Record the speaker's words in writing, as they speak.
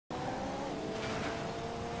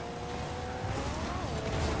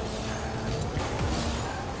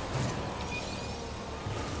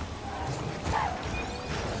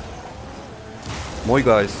Mooi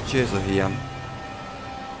guys, cheers hier.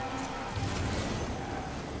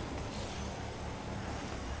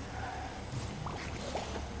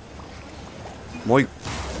 Mooi.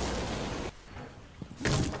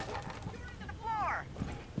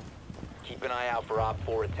 Keep an eye out for Op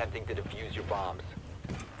 4 attempting to defuse your bombs.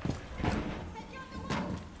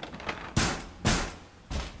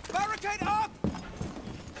 Barricade up!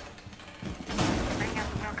 Bring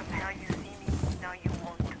up welcome how you see me. No, you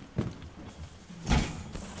won't.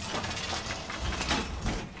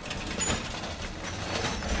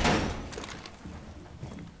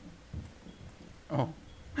 Oh.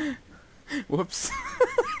 Whoops.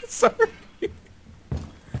 Sorry.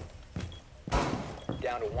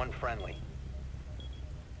 Down to one friendly.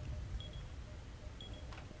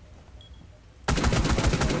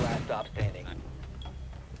 Last stop standing.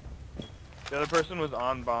 The other person was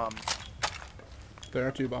on bomb. There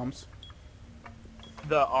are 2 bombs.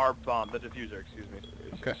 Our bomb, the diffuser, excuse me.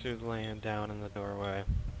 Okay. She was laying down in the doorway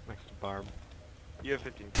next to Barb. You have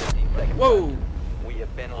 15. 15 seconds. Whoa! Left. We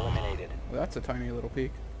have been eliminated. Well, that's a tiny little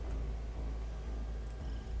peak.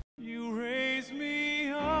 You raise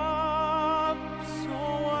me up so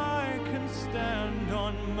I can stand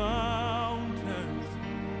on mountains.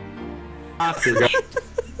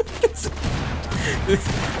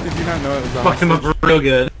 Did you not know it was a Fucked him hostage? up real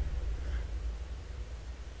good.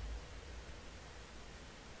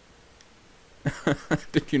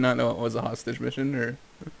 Did you not know it was a hostage mission, or?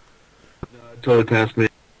 Totally passed me.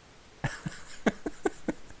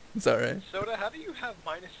 It's alright. Soda, how do you have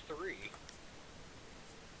 -3?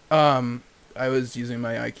 I was using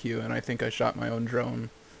my IQ, and I think I shot my own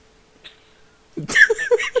drone.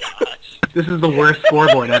 Gosh. This is the worst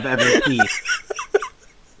scoreboard I've ever seen.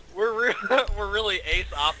 We're really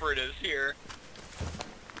ace operatives here.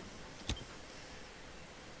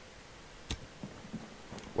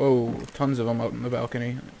 Whoa, tons of them out in the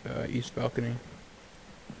balcony, east balcony.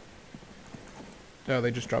 Oh,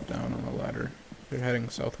 they just dropped down on the ladder. They're heading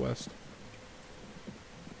southwest.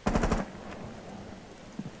 I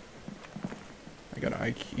got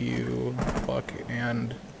IQ, Buck,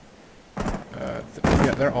 and yeah,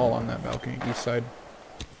 they're all on that balcony, east side.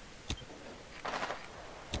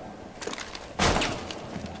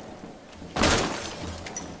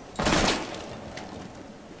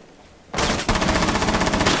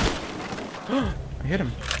 I hit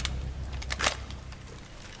him.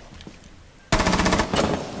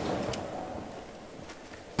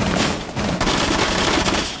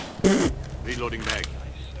 Reloading mag.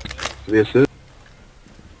 This is.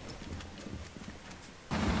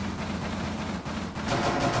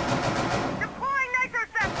 Deploying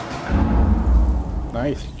intercept!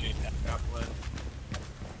 Nice.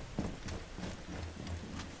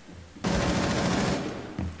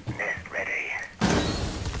 Nest ready.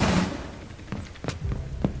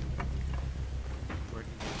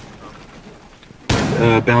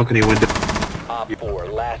 Balcony window. Op 4,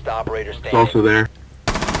 last operator It's standing. also there.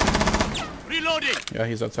 Reloading! Yeah,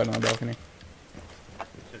 he's outside on the balcony.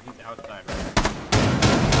 So he's outside, right?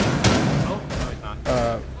 Oh, no he's not.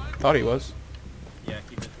 Thought he was. Yeah,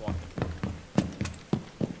 keep just walking.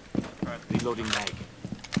 Reloading mag.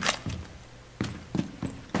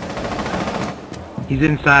 He's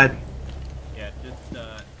inside. Yeah, just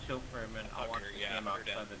chill for a minute. I want to see him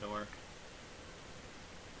outside the door.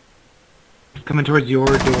 Coming towards your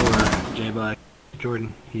door, J-Black.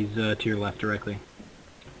 Jordan, he's to your left directly.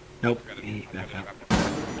 Nope, he back out.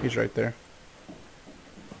 He's right there.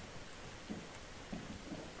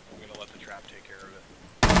 I'm gonna let the trap take care of it.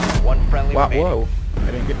 One friendly Wow, remaining. whoa.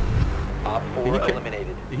 I didn't get... Op 4 Did he ki-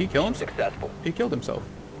 eliminated. Did he kill himself? Successful. He killed himself.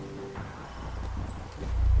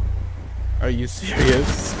 Are you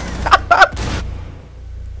serious?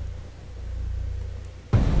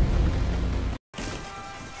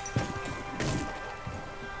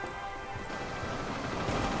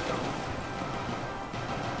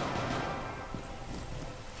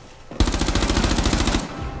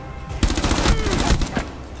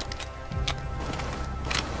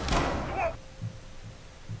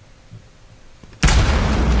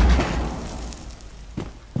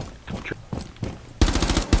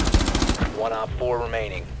 One Op 4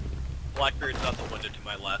 remaining. Blackbeard's out the window to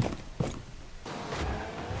my left.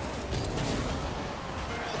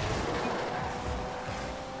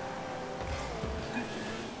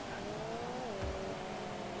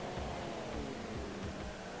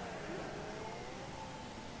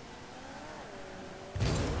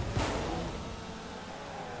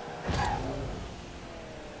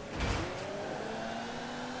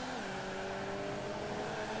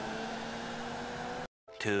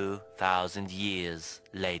 $2,000 years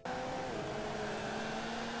later.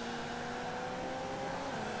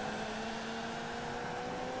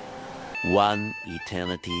 One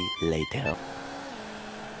eternity later.